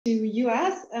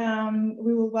US,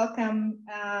 we will welcome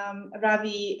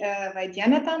Ravi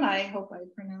Vaidyanathan. I hope I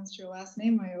pronounced your last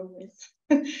name. I always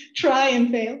try and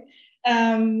fail.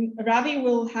 Ravi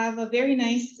will have a very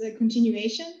nice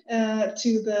continuation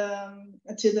to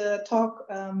the talk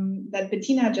that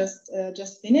Bettina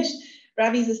just finished.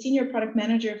 Ravi is a senior product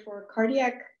manager for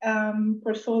cardiac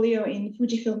portfolio in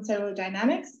Fujifilm Cellular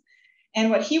Dynamics. And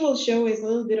what he will show is a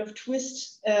little bit of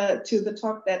twist to the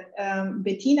talk that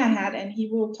Bettina had, and he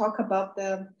will talk about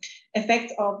the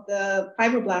effect of the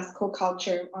fibroblast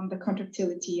co-culture on the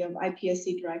contractility of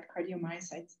iPSC-derived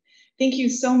cardiomyocytes. Thank you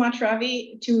so much,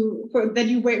 Ravi, that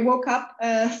you woke up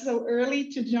so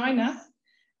early to join us.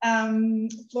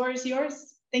 Floor is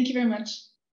yours. Thank you very much.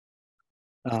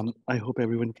 I hope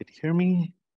everyone could hear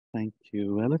me. Thank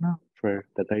you, Elena, for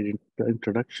that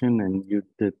introduction, and you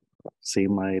did say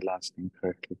my last name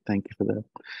correctly. Thank you for that.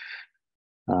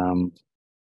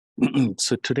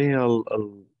 So today I'll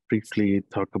briefly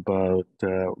talk about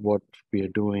what we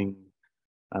are doing.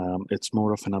 It's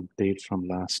more of an update from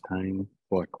last time,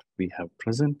 what we have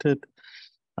presented.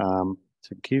 To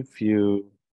give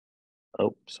you,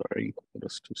 oh, sorry,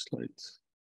 there's 2 slides.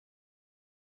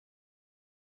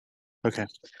 Okay,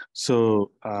 so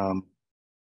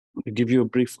to give you a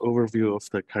brief overview of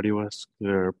the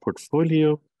cardiovascular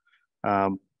portfolio,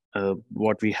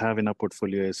 what we have in our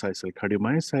portfolio is iCell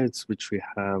cardiomyocytes, which we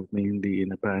have mainly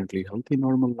in apparently healthy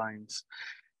normal lines.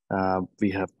 We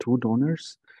have 2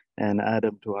 donors, and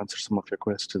Adam, to answer some of your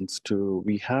questions too,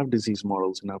 we have disease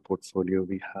models in our portfolio.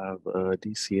 We have a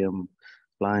DCM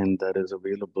line that is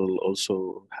available,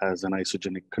 also has an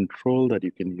isogenic control that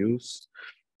you can use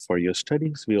for your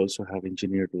studies. We also have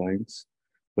engineered lines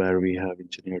where we have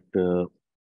engineered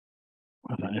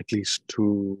at least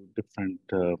 2 different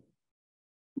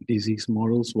disease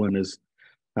models. One is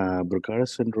Brugada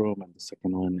syndrome, and the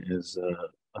second one is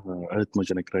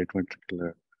arrhythmogenic right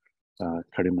ventricular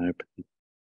cardiomyopathy.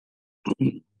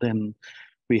 Then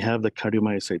we have the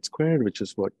cardiomyocyte squared, which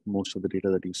is what most of the data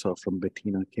that you saw from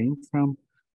Bettina came from.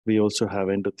 We also have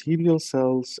endothelial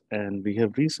cells, and we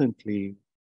have recently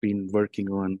been working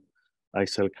on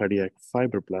iCell cardiac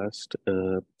fibroblast,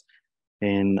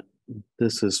 and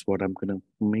this is what I'm going to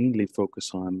mainly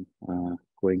focus on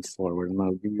going forward, and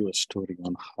I'll give you a story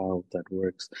on how that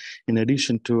works. In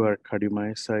addition to our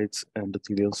cardiomyocytes,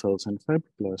 endothelial cells, and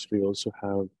fibroblasts, we also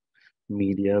have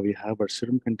media. We have our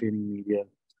serum-containing media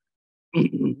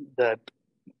that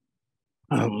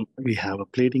we have a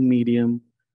plating medium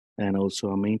and also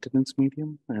a maintenance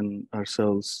medium, and our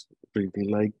cells really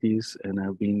like these and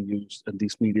have been used, and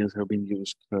these medias have been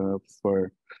used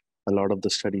for a lot of the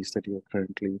studies that you are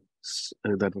currently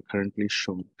that were currently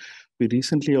shown. We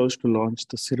recently also launched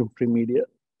the serum-free media,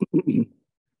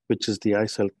 which is the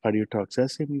iCell cardiotox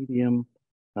assay medium,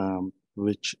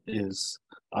 which is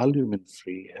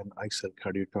albumin-free, and iCell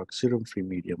cardiotox serum-free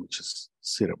medium, which is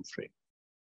serum-free.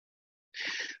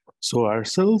 So our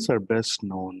cells are best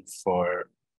known for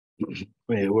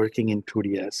working in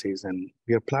 2D assays, and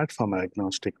we are platform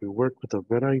agnostic. We work with a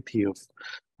variety of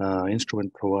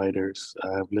instrument providers.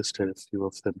 I've listed a few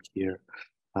of them here.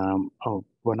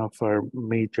 One of our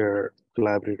major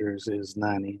collaborators is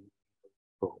Nani.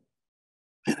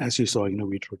 As you saw,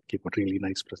 we gave a really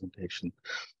nice presentation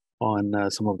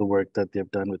on some of the work that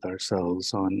they've done with our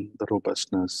cells on the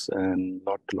robustness and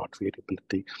lot-to-lot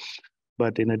variability.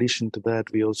 But in addition to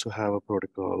that, we also have a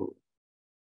protocol,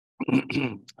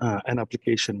 an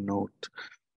application note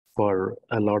for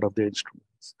a lot of the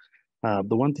instruments.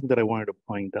 The one thing that I wanted to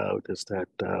point out is that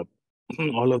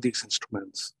all of these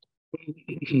instruments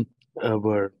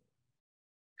were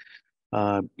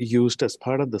used as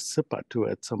part of the SIPA too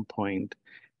at some point.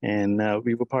 And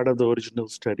we were part of the original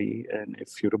study. And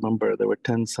if you remember, there were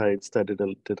 10 sites that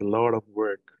did a lot of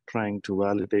work trying to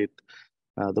validate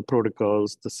the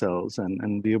protocols, the cells,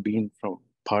 and we have been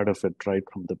part of it right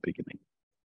from the beginning.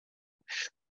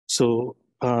 So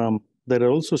there are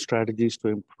also strategies to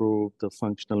improve the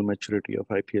functional maturity of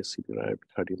iPSC-derived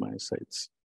cardiomyocytes.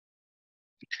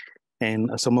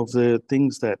 And some of the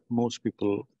things that most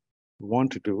people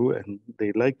want to do, and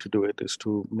they like to do it, is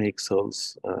to make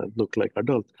cells look like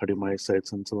adult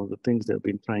cardiomyocytes. And some of the things they've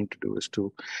been trying to do is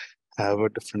to have a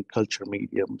different culture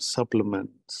medium,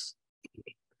 supplements,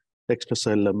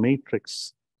 extracellular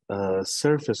matrix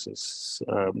surfaces,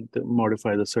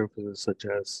 modify the surfaces such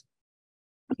as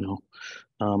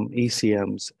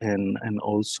ECMs, and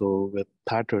also with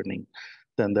patterning.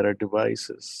 Then there are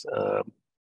devices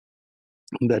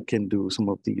that can do some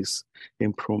of these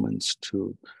improvements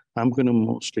too. I'm going to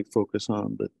mostly focus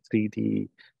on the 3D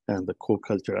and the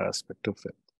co-culture aspect of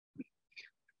it.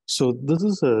 So this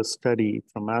is a study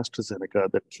from AstraZeneca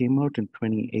that came out in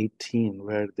 2018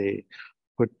 where they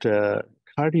put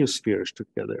cardiospheres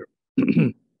together.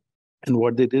 And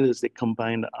what they did is they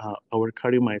combined our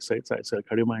cardiomyocytes, iCell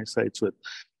cardiomyocytes, with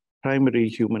primary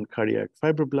human cardiac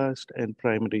fibroblast and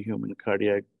primary human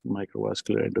cardiac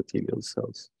microvascular endothelial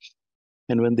cells.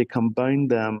 And when they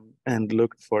combined them and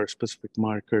looked for specific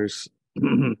markers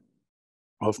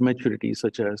of maturity,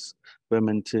 such as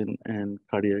vimentin and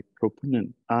cardiac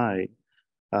troponin I,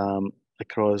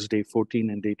 across day 14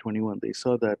 and day 21, they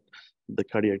saw that the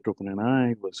cardiac troponin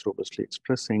I was robustly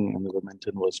expressing, and the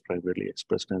vimentin was primarily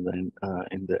expressed in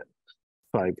the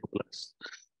fibroblasts.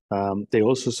 They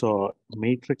also saw a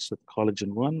matrix with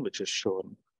collagen 1, which is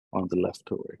shown on the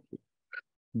left over here.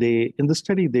 In the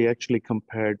study, they actually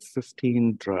compared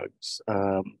 15 drugs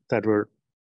that were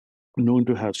known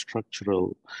to have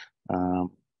structural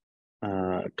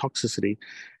toxicity,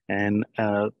 and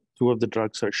two of the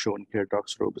drugs are shown here,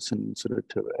 doxorubicin and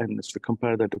sedative. And if you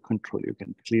compare that to control, you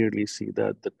can clearly see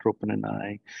that the troponin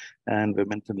I and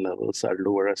vimentin levels are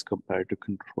lower as compared to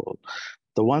control.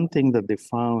 The one thing that they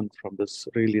found from this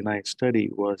really nice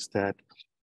study was that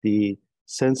the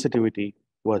sensitivity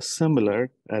was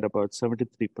similar at about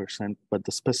 73%, but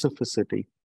the specificity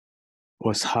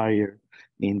was higher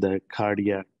in the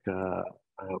cardiac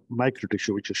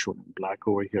microtissue, which is shown in black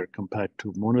over here, compared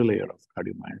to monolayer of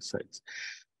cardiomyocytes.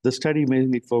 The study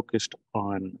mainly focused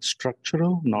on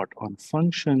structural, not on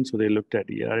function. So they looked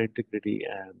at ER integrity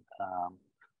and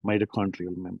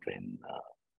mitochondrial membrane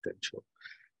potential.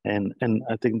 And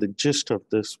I think the gist of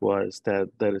this was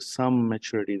that there is some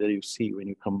maturity that you see when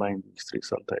you combine these three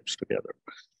cell types together.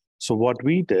 So what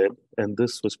we did, and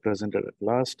this was presented at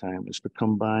last time, is to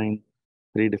combine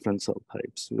three different cell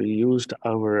types. We used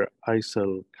our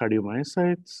iCell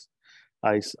cardiomyocytes,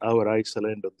 our iCell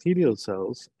endothelial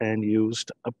cells, and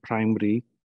used a primary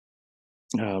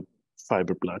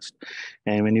fibroblast.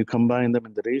 And when you combine them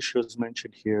in the ratios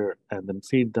mentioned here, and then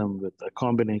feed them with a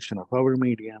combination of our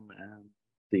medium and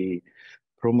the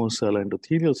PromoCell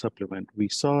endothelial supplement, we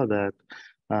saw that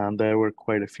there were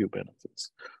quite a few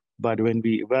benefits. But when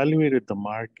we evaluated the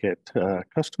market,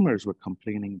 customers were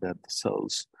complaining that the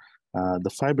cells, the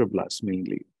fibroblasts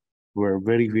mainly, were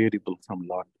very variable from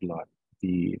lot to lot.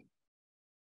 The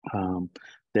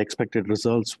expected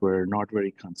results were not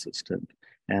very consistent,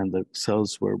 and the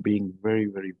cells were being very,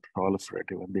 very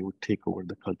proliferative, and they would take over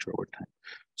the culture over time.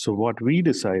 So what we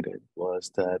decided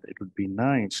was that it would be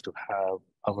nice to have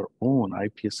our own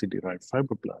iPSC-derived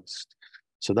fibroblast.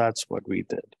 So that's what we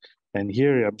did. And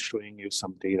here I'm showing you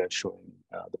some data showing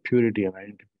the purity and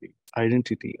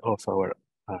identity of our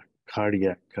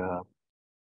cardiac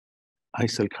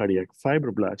iCell cardiac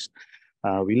fibroblast.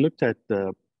 We looked at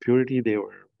the purity. They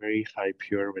were very high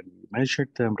pure when we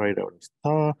measured them right out of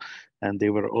thaw, and they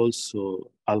were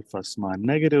also alpha SMA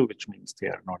negative, which means they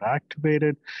are not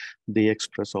activated. They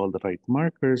express all the right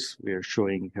markers. We are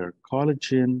showing here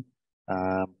collagen,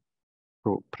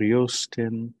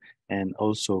 preostin, and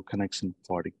also connexin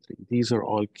 43. These are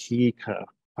all key cardiac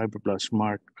fibroblast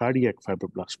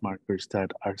markers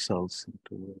that our cells seem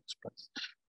to express.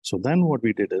 So then what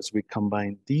we did is we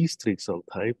combined these three cell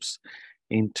types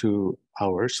into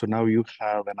ours. So now you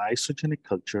have an isogenic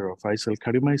culture of iCell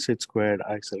cardiomyocyte squared,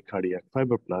 iCell cardiac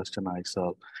fibroblast, and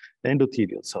iCell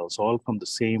endothelial cells, all from the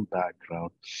same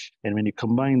background. And when you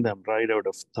combine them right out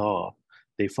of thaw,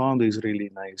 they found these really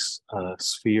nice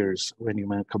spheres when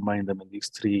you combine them in these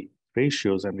three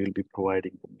ratios, and we'll be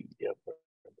providing the media for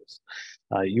this.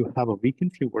 You have a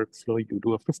weekly workflow. You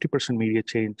do a 50% media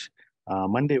change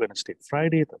Monday, Wednesday,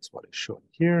 Friday. That's what is shown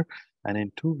here. And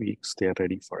in 2 weeks, they are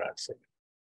ready for assay.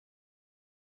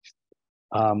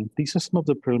 These are some of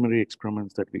the preliminary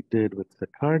experiments that we did with the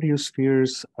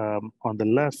cardiospheres. On the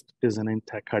left is an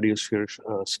intact cardiosphere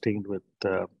stained with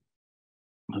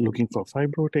looking for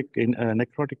fibrotic in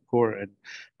necrotic core. And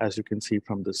as you can see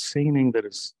from the staining, there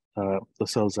is the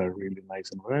cells are really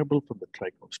nice and viable from the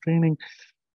trichome staining.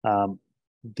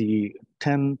 The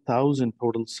 10,000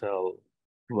 total cell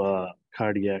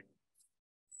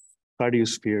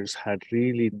cardiospheres had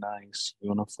really nice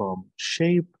uniform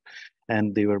shape,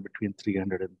 and they were between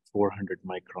 300 and 400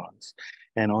 microns.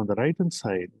 And on the right-hand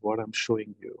side, what I'm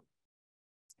showing you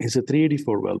is a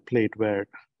 384 well plate where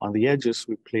on the edges,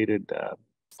 we plated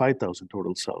 5,000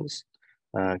 total cells,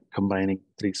 combining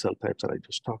three cell types that I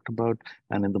just talked about,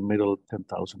 and in the middle,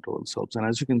 10,000 total cells. And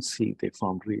as you can see, they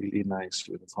formed really nice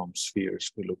uniform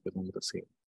spheres. We look within the same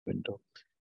window.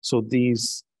 So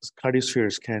these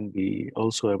cardiospheres can be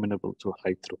also amenable to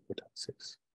high throughput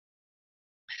assays.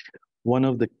 one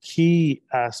of the key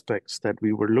aspects that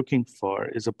we were looking for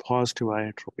is a positive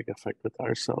ionotropic effect with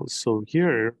our cells. So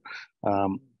here,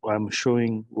 I'm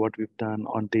showing what we've done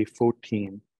on day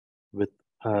 14 with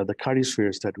the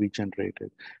cardiospheres that we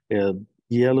generated.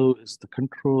 Yellow is the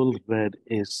control, red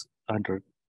is under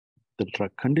the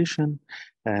drug condition.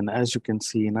 And as you can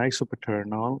see in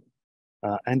isopaternal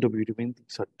and dobutamine,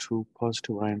 these are two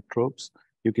positive ionotropes.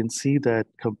 You can see that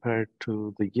compared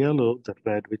to the yellow, the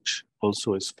red, which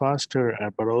also is faster,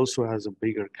 but also has a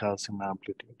bigger calcium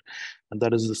amplitude. And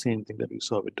that is the same thing that we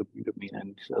saw with dobutamine.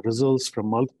 And results from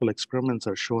multiple experiments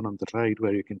are shown on the right,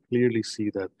 where you can clearly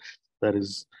see that that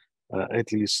is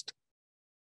at least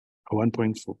a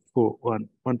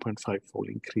 1.5-fold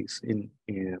increase in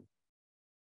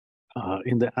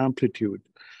the amplitude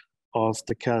of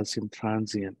the calcium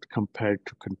transient compared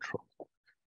to control.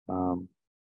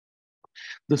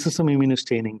 This is some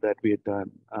immunostaining that we had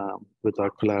done with our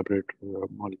collaborator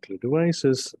molecular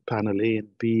devices, panel A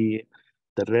and B.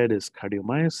 The red is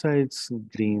cardiomyocytes,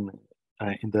 green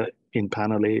in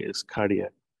panel A is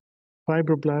cardiac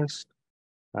fibroblast.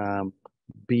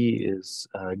 B is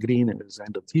green is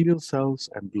endothelial cells,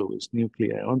 and blue is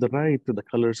nuclei. On the right, the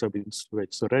colors have been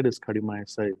switched. So red is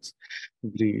cardiomyocytes,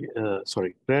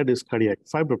 red is cardiac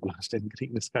fibroblast, and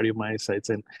green is cardiomyocytes.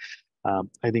 And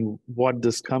I think what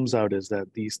this comes out is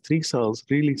that these three cells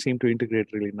really seem to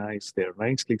integrate really nice. They're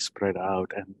nicely spread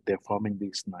out, and they're forming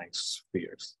these nice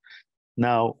spheres.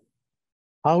 Now,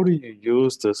 how do you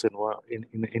use this in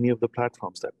any of the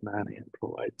platforms that Nanian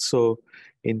provides? So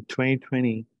in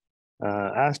 2020,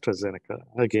 AstraZeneca,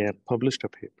 again, published a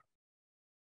paper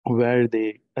where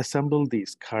they assembled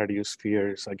these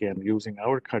cardiospheres, again, using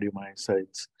our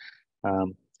cardiomyocytes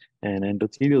and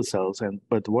endothelial cells.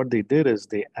 But what they did is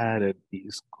they added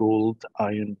these gold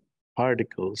ion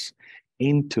particles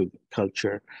into the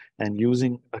culture, and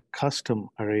using a custom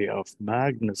array of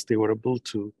magnets, they were able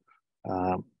to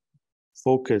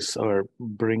focus or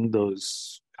bring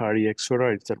those cardiac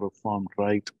spheroids that were formed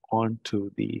right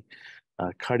onto the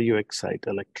FLEXcyte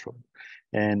electrode,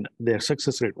 and their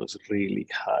success rate was really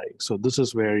high. So this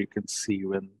is where you can see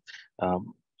when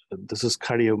this is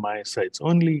cardiomyocytes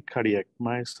only, cardiac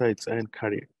myocytes, and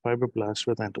cardiac fibroblasts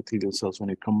with endothelial cells. When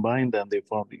you combine them, they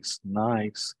form these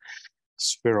nice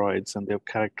spheroids, and they've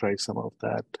characterized some of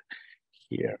that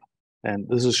here. And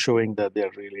this is showing that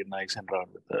they're really nice and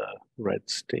round with the red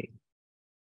stain.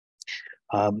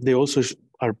 They also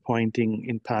are pointing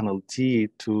in panel T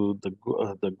to the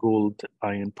gold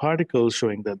ion particles,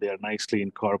 showing that they are nicely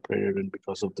incorporated, and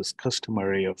because of this custom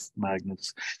array of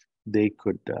magnets, they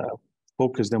could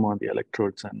focus them on the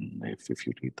electrodes. And if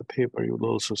you read the paper, you'll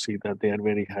also see that they are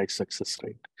very high success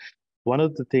rate. One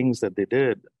of the things that they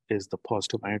did is the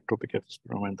positive ionotropic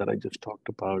experiment that I just talked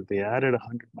about. They added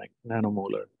 100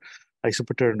 nanomolar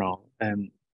isopaternal, and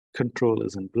control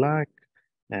is in black,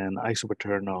 and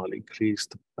isopaternal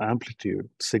increased the amplitude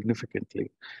significantly,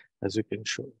 as you can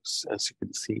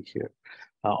see here.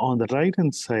 On the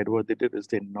right-hand side, what they did is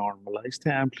they normalized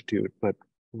the amplitude, but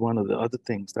one of the other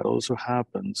things that also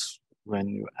happens when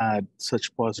you add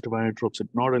such positive inotropes, it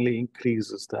not only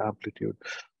increases the amplitude,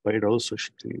 but it also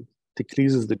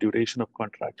decreases the duration of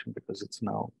contraction because it's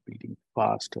now beating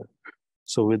faster.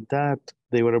 So with that,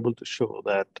 they were able to show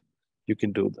that you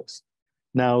can do this.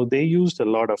 Now, they used a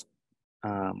lot of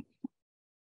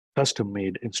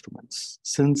custom-made instruments.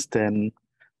 Since then,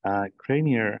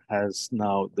 Cranier has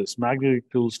now this magnetic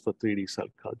tools for 3D cell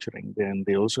culturing. Then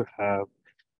they also have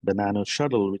the nano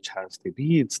shuttle, which has the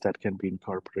beads that can be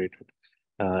incorporated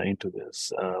into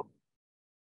this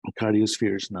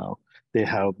cardiospheres now. They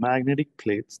have magnetic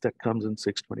plates that comes in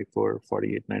 624,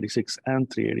 4896, and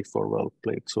 384 well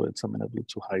plates, so it's amenable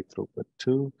to high throughput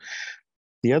too.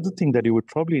 The other thing that you would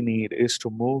probably need is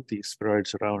to move these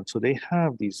spheroids around. So they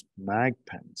have these mag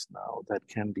pens now that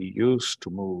can be used to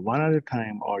move one at a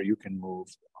time, or you can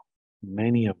move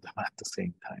many of them at the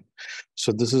same time.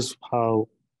 So this is how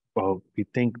we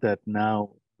think that now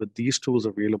with these tools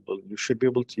available, you should be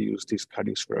able to use these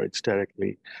cardiospheroids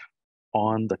directly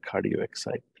on the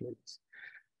FLEXcyte plates.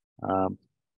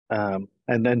 And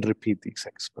then repeat these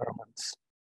experiments.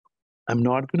 I'm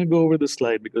not going to go over the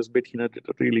slide because Bettina did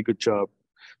a really good job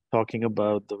talking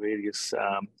about the various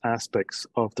aspects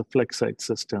of the FLEXcyte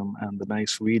system and the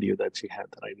nice video that she had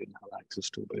that I didn't have access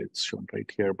to, but it's shown right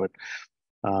here. But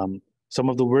some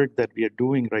of the work that we are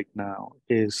doing right now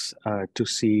is to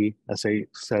see, as I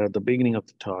said at the beginning of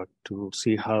the talk, to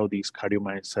see how these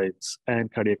cardiomyocytes and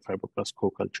cardiac fibroblast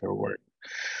co-culture work.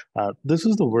 This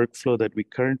is the workflow that we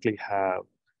currently have,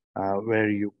 where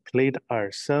you plate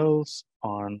our cells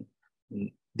on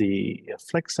the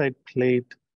FLEXcyte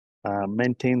plate,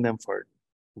 maintain them for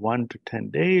 1 to 10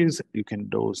 days. You can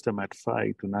dose them at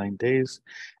 5 to 9 days,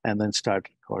 and then start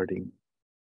recording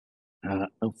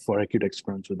for acute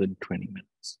experiments within 20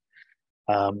 minutes.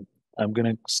 I'm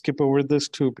going to skip over this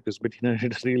too, because Bettina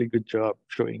did a really good job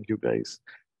showing you guys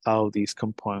how these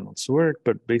compounds work,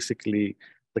 but basically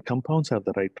the compounds have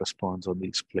the right response on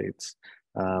these plates.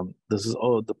 This is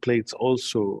all, the plates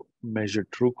also measure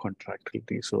true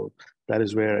contractility. So that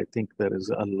is where I think there is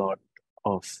a lot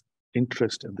of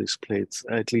interest in these plates,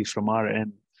 at least from our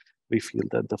end. We feel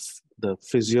that the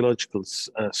physiological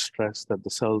stress that the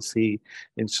cells see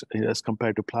as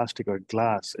compared to plastic or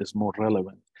glass is more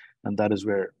relevant. And that is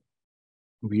where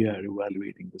we are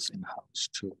evaluating this in-house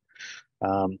too.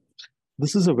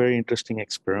 This is a very interesting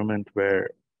experiment where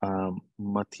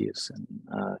Matthias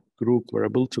and group were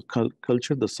able to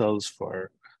culture the cells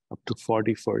for up to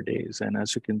 44 days. And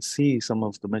as you can see, some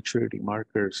of the maturity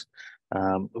markers,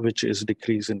 which is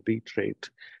decrease in beat rate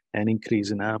and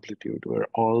increase in amplitude, were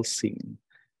all seen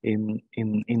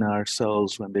in our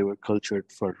cells when they were cultured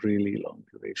for really long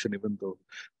duration, even though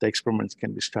the experiments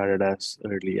can be started as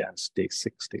early as day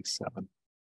 6, day 7.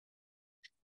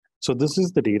 So this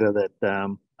is the data that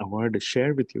I wanted to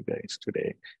share with you guys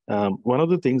today. One of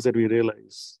the things that we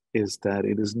realize is that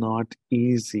it is not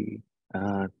easy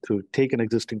to take an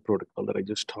existing protocol that I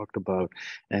just talked about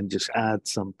and just add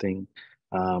something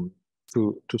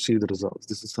to see the results.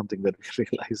 This is something that we're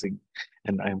realizing,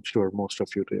 and I'm sure most of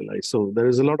you realize. So there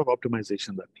is a lot of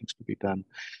optimization that needs to be done.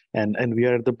 And we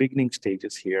are at the beginning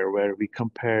stages here where we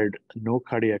compared no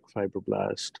cardiac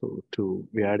fibroblasts to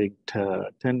we adding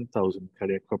 10,000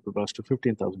 cardiac fibroblasts to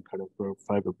 15,000 cardiac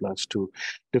fibroblasts to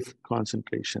different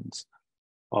concentrations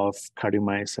of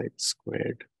cardiomyocytes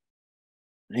squared.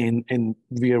 And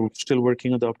we are still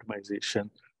working on the optimization,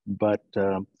 but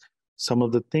some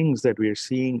of the things that we are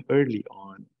seeing early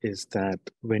on is that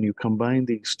when you combine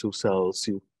these two cells,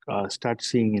 you start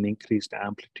seeing an increased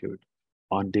amplitude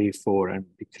on day 4 and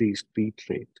decreased beat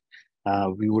rate.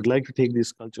 We would like to take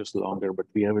these cultures longer, but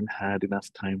we haven't had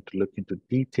enough time to look into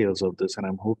details of this. And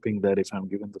I'm hoping that if I'm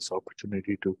given this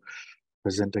opportunity to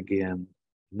present again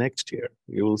next year,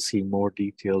 we will see more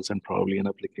details and probably an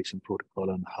application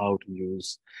protocol on how to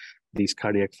use these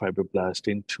cardiac fibroblasts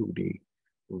in 2D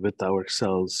with our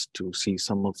cells to see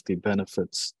some of the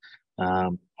benefits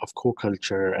of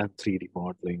co-culture and 3D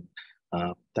modeling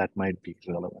that might be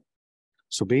relevant.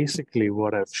 So basically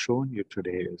what I've shown you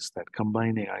today is that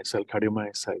combining iCell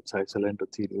cardiomyocytes, iCell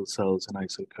endothelial cells, and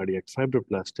iCell cardiac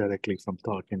fibroblasts directly from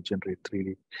thaw can generate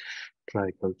 3D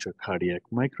triculture cardiac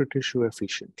microtissue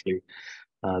efficiently.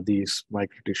 These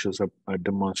microtissues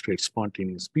demonstrate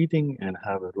spontaneous beating and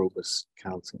have a robust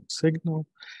calcium signal.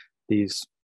 These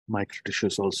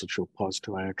microtissues also show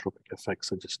positive inotropic effects,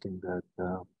 suggesting that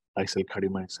iCell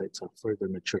cardiomyocytes are further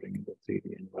maturing in the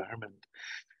 3D environment.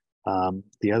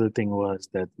 The other thing was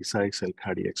that these iCell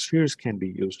cardiac spheres can be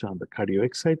used on the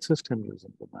cardioexcite system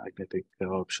using the magnetic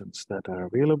options that are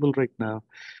available right now.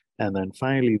 And then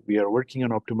finally, we are working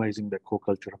on optimizing the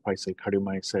co-culture of iCell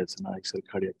cardiomyocytes and iCell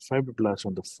cardiac fibroblasts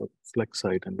on the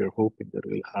FLEXcyte, and we're hoping that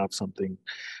we'll have something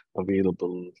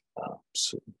available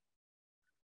soon.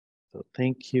 So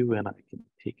thank you, and I can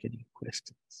take any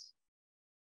questions.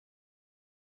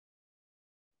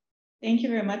 Thank you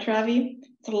very much, Ravi.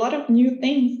 It's a lot of new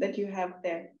things that you have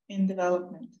there in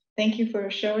development. Thank you for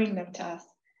showing them to us.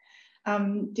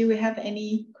 Do we have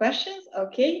any questions?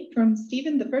 Okay, from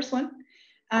Stephen, the first one.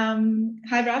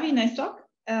 Hi, Ravi, nice talk.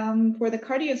 For the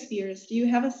cardiospheres, do you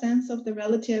have a sense of the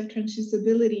relative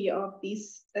transducibility of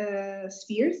these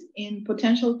spheres in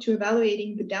potential to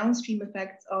evaluating the downstream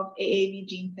effects of AAV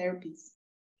gene therapies?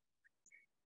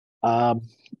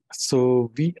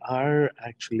 So we are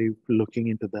actually looking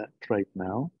into that right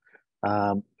now.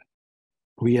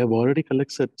 We have already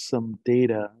collected some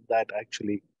data that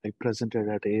actually I presented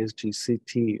at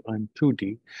ASGCT on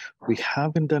 2D. We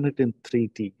haven't done it in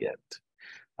 3D yet,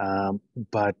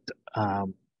 but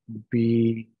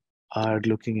we are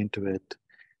looking into it,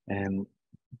 and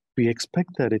we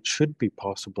expect that it should be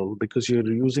possible because you're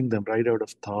using them right out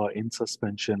of thaw in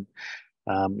suspension.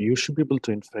 You should be able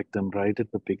to infect them right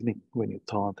at the beginning when you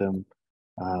thaw them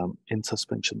in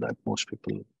suspension that most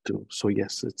people do. So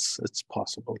yes, it's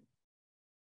possible.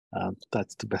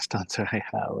 That's the best answer I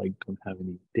have. I don't have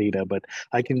any data, but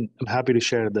I'm happy to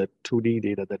share the 2D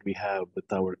data that we have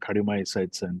with our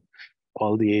cardiomyocytes and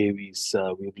all the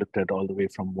AAVs. We've looked at all the way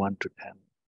from 1 to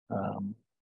 10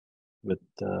 with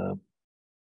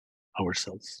our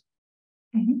cells.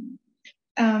 Mm-hmm.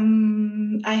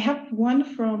 I have one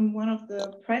from one of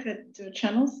the private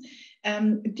channels.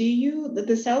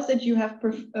 The cells that you have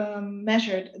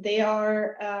measured, they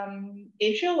are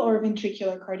atrial or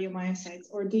ventricular cardiomyocytes,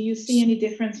 or do you see any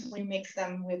difference when you mix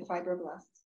them with fibroblasts?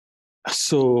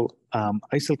 So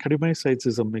isol cardiomyocytes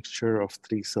is a mixture of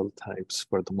 3 cell types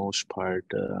for the most part.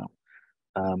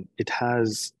 It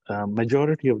has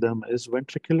majority of them is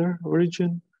ventricular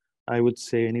origin. I would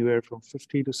say anywhere from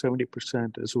 50 to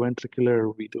 70% is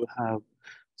ventricular. We do have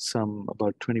some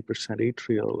about 20%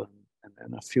 atrial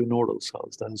and a few nodal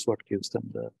cells. That is what gives them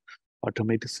the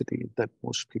automaticity that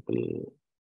most people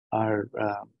are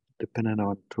dependent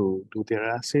on to do their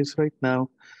assays right now.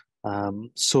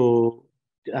 So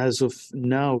as of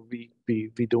now, we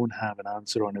don't have an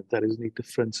answer on if there is any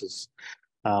differences.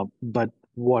 But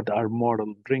what our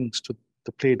model brings to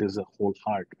the plate is a whole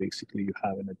heart. Basically, you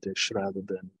have in a dish rather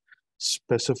than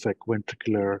specific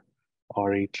ventricular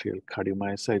or atrial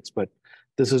cardiomyocytes. But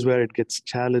this is where it gets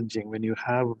challenging when you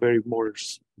have very more.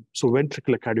 So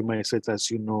ventricular cardiomyocytes, as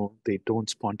you know, they don't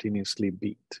spontaneously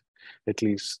beat, at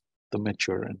least the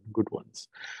mature and good ones.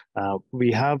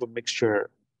 We have a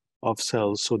mixture of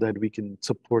cells so that we can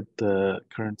support the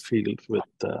current field with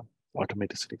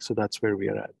automaticity. So that's where we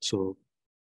are at. So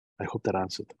I hope that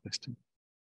answered the question.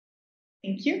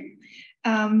 Thank you.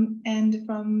 And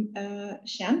from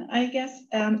Shan, I guess,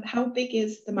 how big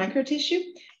is the microtissue?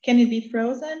 Can it be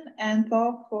frozen and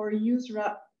thawed for use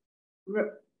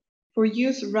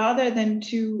rather than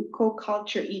to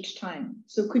co-culture each time?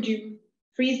 So could you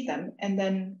freeze them and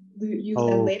then use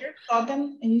them later, thaw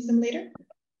them and use them later?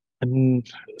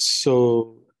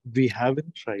 So we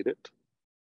haven't tried it,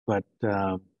 but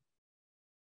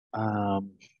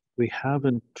we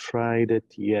haven't tried it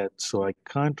yet. So I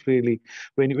can't really,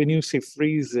 when you say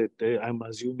freeze it, I'm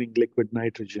assuming liquid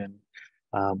nitrogen.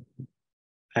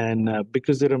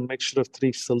 Because they're a mixture of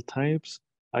 3 cell types,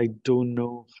 I don't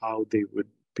know how they would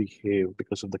behave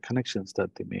because of the connections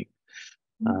that they make.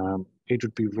 It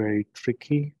would be very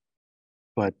tricky,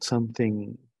 but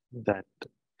something that,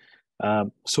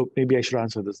 so maybe I should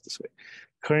answer this way.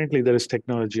 Currently, there is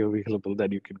technology available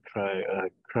that you can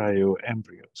cryo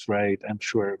embryos, right? I'm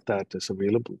sure if that is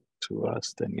available to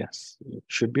us, then yes, you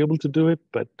should be able to do it,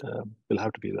 but we'll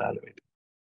have to be evaluated.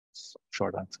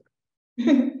 Short answer.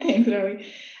 Thanks, Ravi.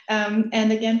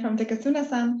 And again, from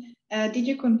Takasuna-san, did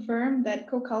you confirm that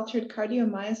co-cultured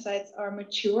cardiomyocytes are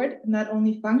matured not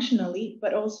only functionally,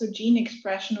 but also gene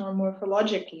expression or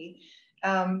morphologically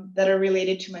that are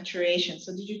related to maturation?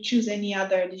 So did you use any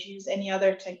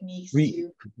other techniques?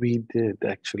 We did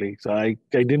actually. So I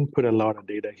didn't put a lot of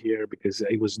data here because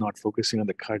I was not focusing on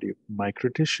the cardio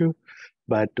microtissue,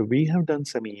 but we have done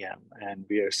some EM and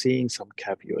we are seeing some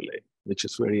caveolae, which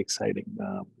is very exciting.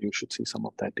 You should see some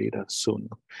of that data soon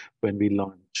when we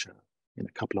launch in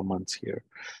a couple of months here.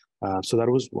 So that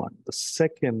was one. The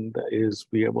second is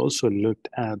we have also looked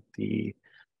at the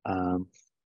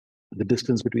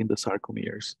distance between the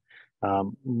sarcomeres.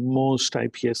 Most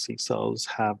iPSC cells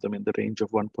have them in the range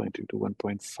of 1.2 to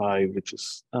 1.5, which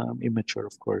is immature,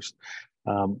 of course.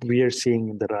 We are seeing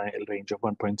in the range of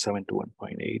 1.7 to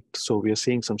 1.8. So we are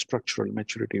seeing some structural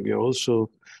maturity. We are also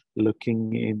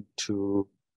looking into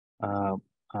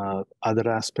other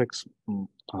aspects,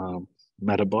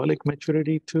 metabolic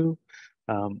maturity too.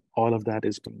 All of that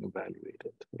is being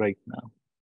evaluated right now.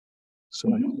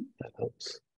 So I hope that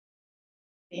helps.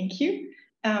 Thank you.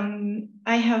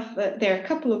 I have, there are a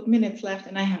couple of minutes left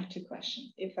and I have 2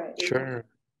 questions. Sure.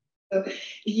 So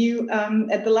you,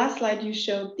 at the last slide, you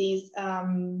showed these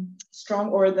strong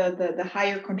or the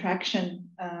higher contraction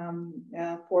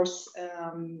force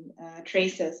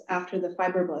traces after the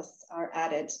fibroblasts are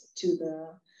added to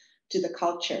the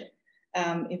culture,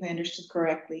 if I understood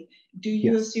correctly. Do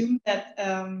you assume that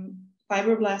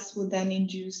fibroblasts would then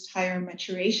induce higher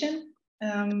maturation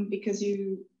because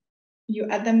you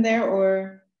add them there,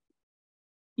 or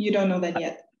you don't know that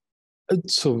yet?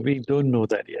 So we don't know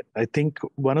that yet. I think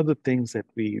one of the things that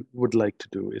we would like to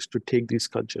do is to take these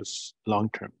cultures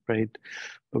long-term, right?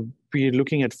 We're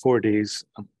looking at 4 days,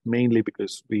 mainly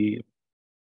because we,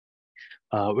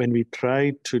 when we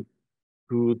try to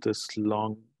do this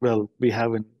we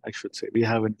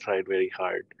haven't tried very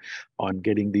hard on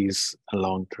getting these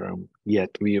long-term yet.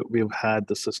 We've had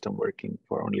the system working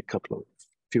for only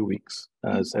few weeks,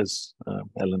 as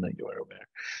Elena, you are aware.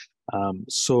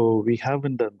 So we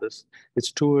haven't done this.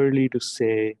 It's too early to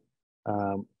say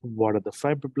what are the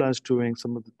fibroblasts doing.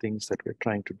 Some of the things that we're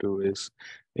trying to do is,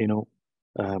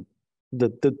 the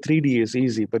 3D is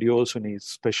easy, but you also need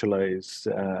specialized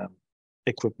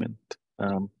equipment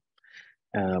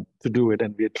to do it.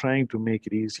 And we're trying to make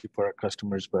it easy for our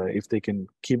customers by if they can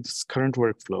keep this current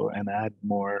workflow and add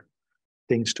more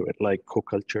things to it, like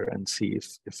co-culture, and see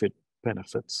if it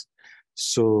benefits.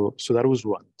 So that was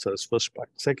one. So that's first part.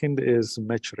 Second is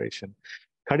maturation.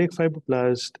 Cardiac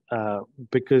fibroblast,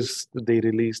 because they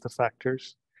release the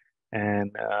factors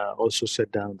and also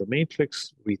set down the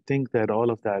matrix, we think that all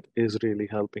of that is really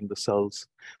helping the cells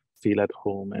feel at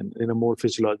home and in a more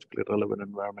physiologically relevant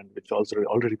environment, which also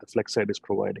already the FLEXcyte is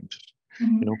providing, just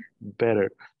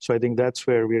better. So I think that's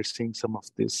where we are seeing some of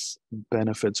these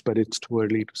benefits, but it's too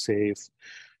early to say if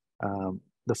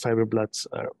the fibroblasts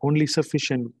are only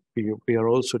sufficient. We are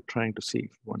also trying to see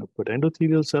if we want to put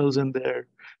endothelial cells in there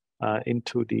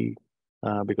into the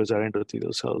because our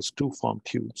endothelial cells do form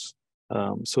tubes.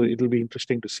 So it'll be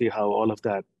interesting to see how all of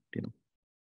that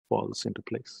falls into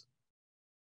place.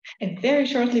 And very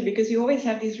shortly, because you always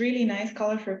have these really nice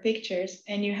colorful pictures,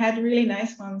 and you had really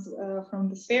nice ones from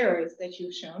the spheroids that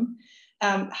you've shown.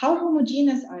 How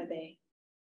homogeneous are they?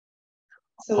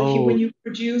 So when you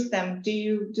produce them,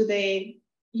 do they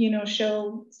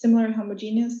show similar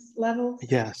homogeneous levels?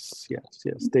 Yes,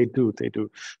 they do.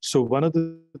 So one of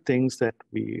the things that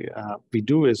we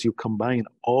do is you combine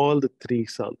all the 3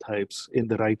 cell types in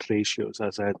the right ratios,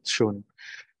 as I had shown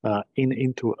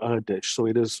into a dish. So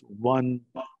it is one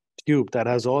tube that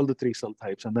has all the 3 cell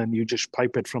types, and then you just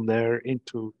pipe it from there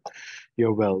into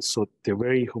your wells. So they're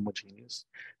very homogeneous,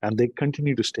 and they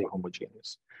continue to stay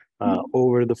homogeneous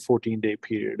over the 14-day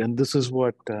period. And this is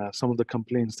what some of the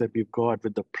complaints that we've got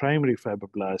with the primary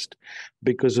fibroblast,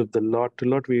 because of the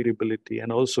lot-to-lot variability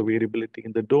and also variability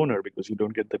in the donor, because you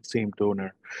don't get the same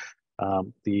donor.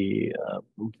 We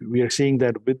are seeing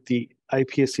that with the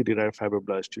iPSC-derived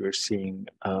fibroblast, you are seeing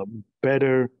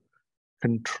better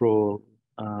control,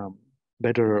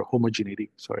 better homogeneity,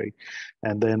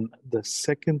 And then the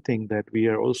second thing that we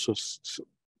are also,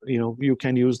 you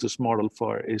can use this model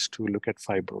for is to look at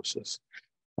fibrosis.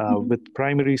 With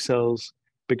primary cells,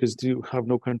 because you have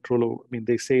no control over,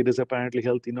 they say it is apparently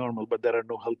healthy normal, but there are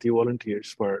no healthy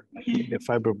volunteers for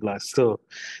fibroblasts. So,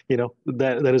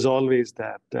 there is always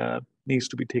that needs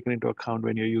to be taken into account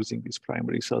when you're using these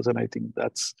primary cells. And I think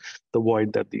that's the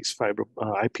void that these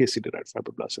iPSC-derived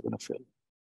fibroblasts are going to fill.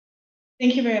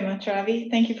 Thank you very much, Ravi.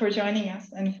 Thank you for joining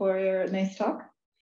us and for your nice talk.